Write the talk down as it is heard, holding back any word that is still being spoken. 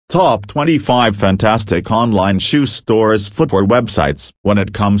Top 25 Fantastic Online Shoe Stores Footwear Websites. When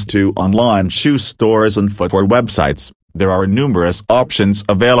it comes to online shoe stores and footwear websites, there are numerous options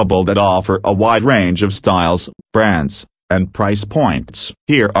available that offer a wide range of styles, brands, and price points.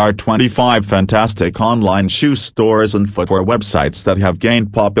 Here are 25 fantastic online shoe stores and footwear websites that have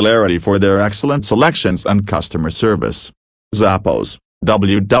gained popularity for their excellent selections and customer service. Zappos.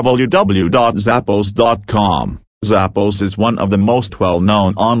 www.zappos.com. Zappos is one of the most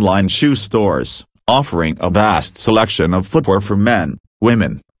well-known online shoe stores, offering a vast selection of footwear for men,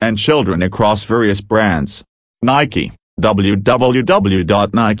 women, and children across various brands. Nike.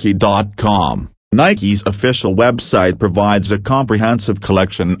 www.nike.com. Nike's official website provides a comprehensive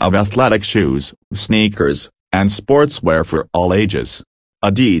collection of athletic shoes, sneakers, and sportswear for all ages.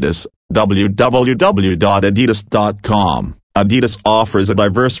 Adidas. www.adidas.com. Adidas offers a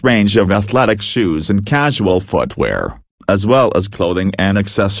diverse range of athletic shoes and casual footwear, as well as clothing and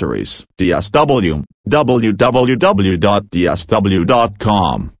accessories. DSW. www.dsw.com.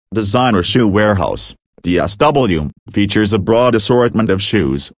 Designer Shoe Warehouse. DSW features a broad assortment of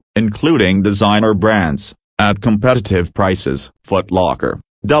shoes, including designer brands, at competitive prices. Foot Locker.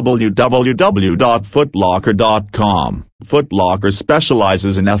 www.footlocker.com. Foot Locker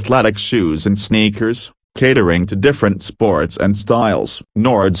specializes in athletic shoes and sneakers, catering to different sports and styles.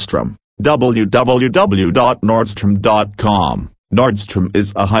 Nordstrom. www.nordstrom.com. Nordstrom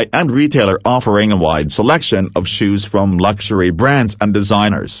is a high-end retailer offering a wide selection of shoes from luxury brands and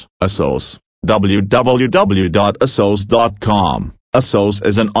designers. ASOS. www.asos.com. ASOS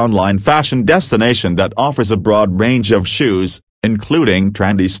is an online fashion destination that offers a broad range of shoes, including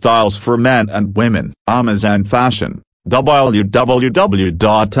trendy styles for men and women. Amazon Fashion.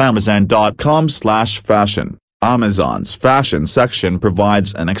 www.amazon.com/fashion. Amazon's fashion section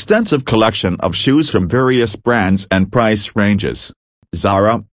provides an extensive collection of shoes from various brands and price ranges.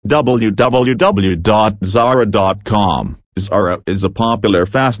 Zara. www.zara.com. Zara is a popular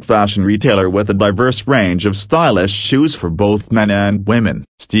fast fashion retailer with a diverse range of stylish shoes for both men and women.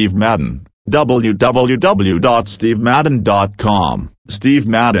 Steve Madden. www.stevemadden.com. Steve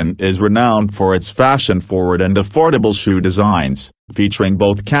Madden is renowned for its fashion-forward and affordable shoe designs, featuring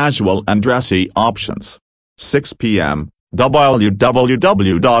both casual and dressy options. 6pm.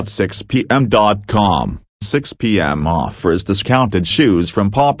 www.6pm.com. 6pm offers discounted shoes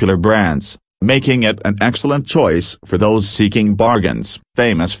from popular brands, making it an excellent choice for those seeking bargains.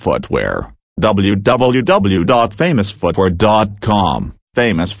 Famous Footwear. www.famousfootwear.com.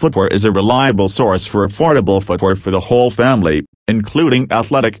 Famous Footwear is a reliable source for affordable footwear for the whole family, including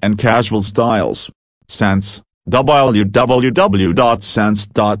athletic and casual styles. Sense.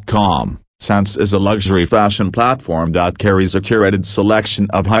 www.sense.com. Sense is a luxury fashion platform that carries a curated selection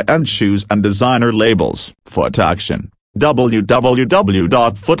of high-end shoes and designer labels. Footaction.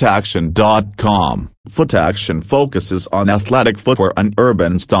 www.footaction.com. Footaction focuses on athletic footwear and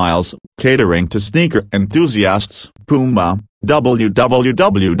urban styles, catering to sneaker enthusiasts. Puma.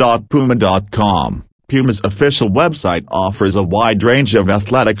 www.puma.com. Puma's official website offers a wide range of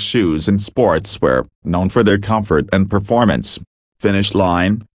athletic shoes and sportswear, known for their comfort and performance. Finish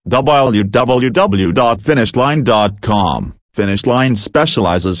Line. www.finishline.com. Finish Line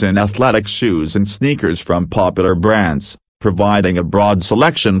specializes in athletic shoes and sneakers from popular brands, providing a broad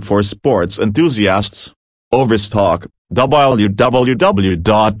selection for sports enthusiasts. Overstock.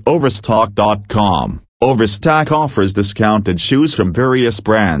 www.overstock.com. Overstock offers discounted shoes from various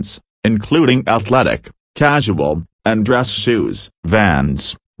brands, including athletic, casual, and dress shoes.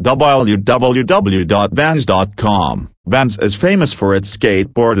 Vans. www.vans.com. Vans is famous for its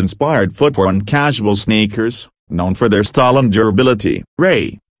skateboard-inspired footwear and casual sneakers, known for their style and durability.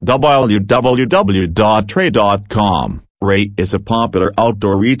 Ray. www.ray.com. Ray is a popular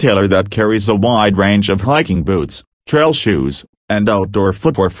outdoor retailer that carries a wide range of hiking boots, trail shoes, and outdoor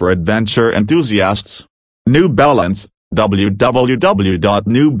footwear for adventure enthusiasts. New Balance.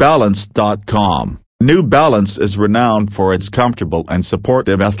 www.newbalance.com. New Balance is renowned for its comfortable and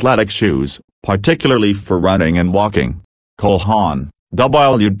supportive athletic shoes, particularly for running and walking. Cole Haan.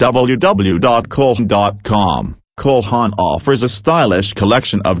 www.colehaan.com. Cole Haan offers a stylish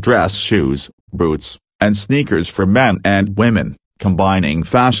collection of dress shoes, boots, and sneakers for men and women, combining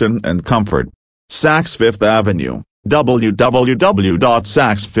fashion and comfort. Saks Fifth Avenue.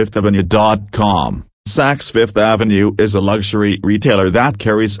 www.saksfifthavenue.com. Saks Fifth Avenue is a luxury retailer that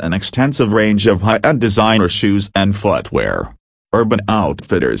carries an extensive range of high-end designer shoes and footwear. Urban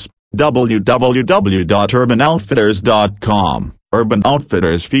Outfitters. www.urbanoutfitters.com. Urban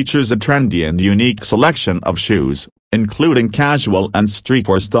Outfitters features a trendy and unique selection of shoes, including casual and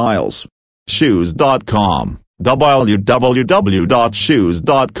streetwear styles. Shoes.com.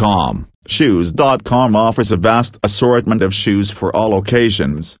 www.shoes.com. Shoes.com offers a vast assortment of shoes for all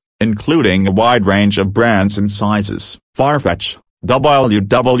occasions, including a wide range of brands and sizes. Farfetch.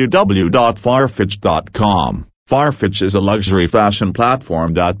 www.farfetch.com. Farfetch is a luxury fashion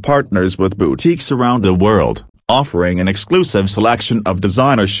platform that partners with boutiques around the world, offering an exclusive selection of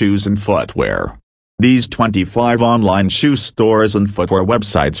designer shoes and footwear. These 25 online shoe stores and footwear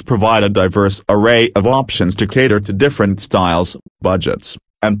websites provide a diverse array of options to cater to different styles, budgets,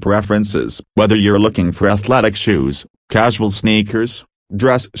 and preferences. Whether you're looking for athletic shoes, casual sneakers,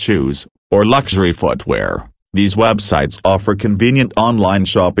 dress shoes, or luxury footwear, these websites offer convenient online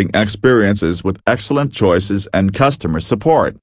shopping experiences with excellent choices and customer support.